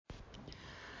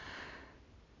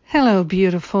Hello,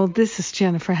 beautiful. This is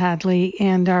Jennifer Hadley,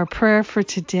 and our prayer for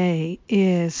today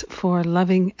is for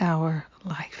loving our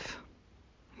life.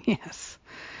 Yes.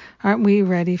 Aren't we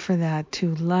ready for that?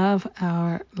 To love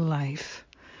our life.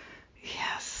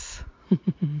 Yes.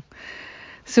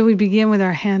 So we begin with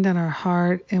our hand on our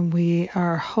heart, and we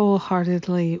are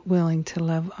wholeheartedly willing to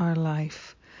love our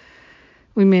life.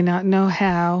 We may not know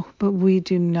how, but we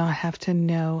do not have to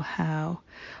know how.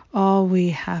 All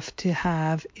we have to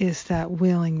have is that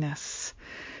willingness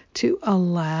to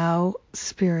allow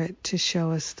Spirit to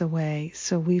show us the way.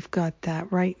 So we've got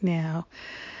that right now.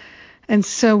 And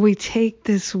so we take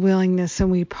this willingness and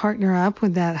we partner up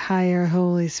with that higher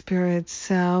Holy Spirit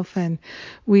self, and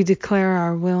we declare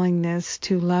our willingness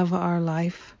to love our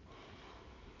life.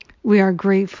 We are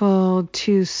grateful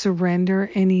to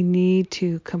surrender any need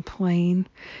to complain,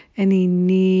 any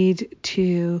need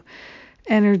to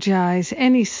energize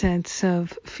any sense of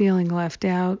feeling left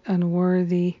out,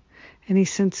 unworthy, any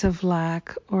sense of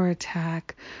lack or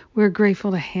attack. We're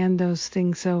grateful to hand those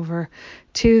things over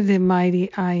to the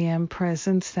mighty I Am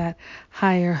presence. That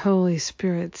higher Holy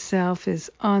Spirit self is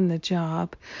on the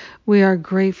job. We are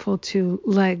grateful to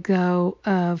let go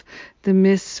of the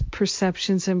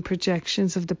misperceptions and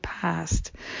projections of the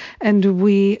past. And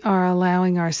we are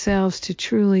allowing ourselves to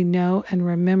truly know and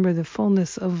remember the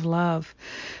fullness of love.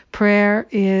 Prayer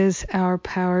is our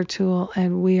power tool,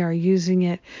 and we are using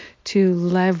it to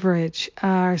leverage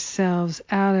ourselves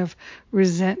out of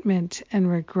resentment and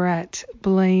regret,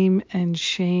 blame and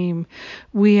shame.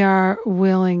 We are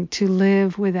willing to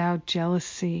live without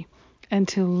jealousy and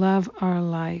to love our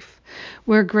life.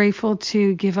 We're grateful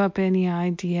to give up any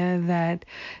idea that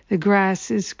the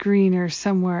grass is greener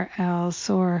somewhere else,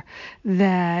 or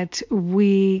that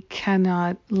we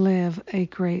cannot live a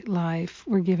great life.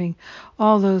 We're giving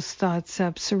all those thoughts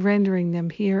up, surrendering them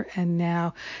here and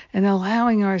now, and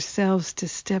allowing ourselves to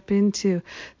step into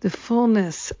the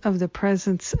fullness of the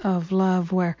presence of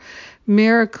love, where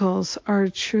miracles are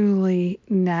truly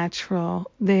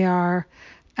natural. They are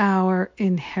our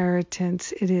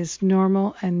inheritance. It is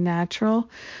normal and natural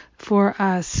for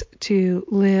us to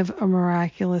live a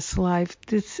miraculous life.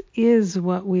 This is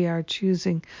what we are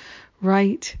choosing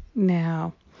right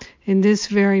now. In this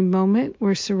very moment,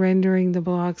 we're surrendering the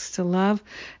blocks to love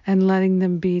and letting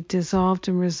them be dissolved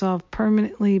and resolved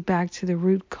permanently back to the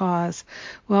root cause,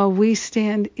 while we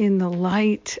stand in the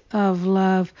light of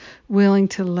love, willing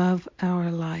to love our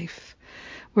life.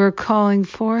 We're calling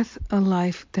forth a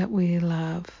life that we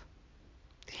love.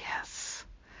 Yes.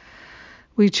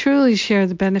 We truly share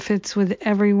the benefits with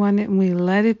everyone, and we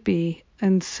let it be,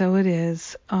 and so it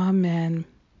is. Amen.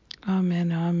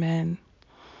 Amen. Amen.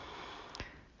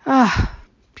 Ah,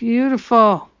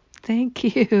 beautiful.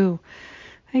 Thank you.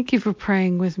 Thank you for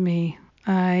praying with me.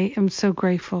 I am so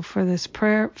grateful for this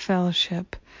prayer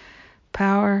fellowship.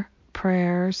 Power,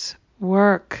 prayers,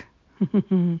 work.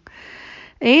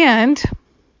 And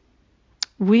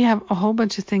we have a whole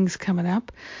bunch of things coming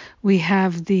up. We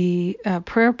have the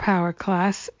prayer power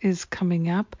class is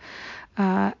coming up,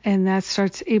 and that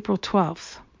starts April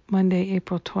 12th, Monday,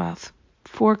 April 12th.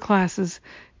 4 classes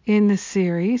in the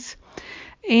series.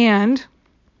 And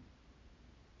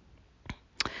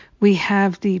we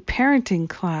have the parenting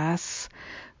class,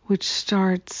 which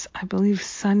starts, I believe,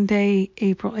 Sunday,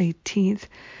 April 18th.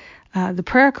 The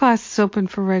prayer class is open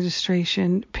for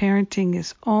registration. Parenting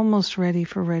is almost ready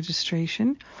for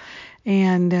registration.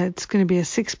 And it's going to be a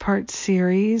 6-part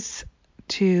series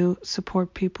to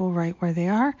support people right where they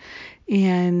are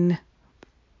in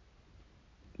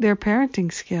their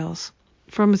parenting skills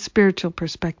from a spiritual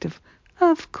perspective,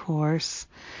 of course.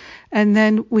 And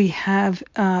then we have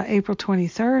April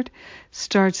 23rd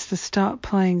starts the Stop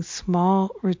Playing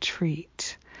Small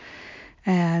retreat.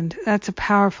 And that's a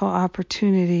powerful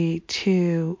opportunity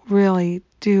to really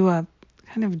do a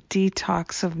kind of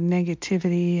detox of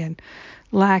negativity and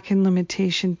lack and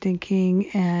limitation thinking,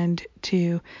 and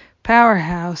to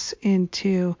powerhouse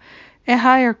into a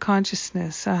higher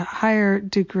consciousness, a higher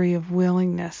degree of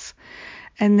willingness.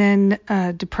 And then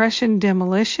Depression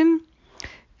Demolition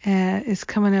is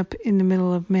coming up in the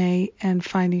middle of May, and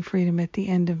Finding Freedom at the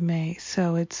end of May.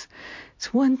 So it's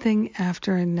one thing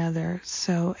after another.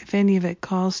 So if any of it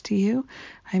calls to you,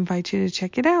 I invite you to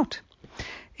check it out.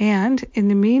 And in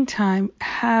the meantime,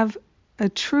 have a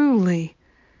truly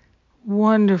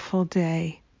wonderful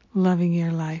day loving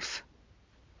your life.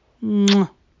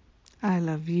 Mwah. I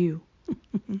love you.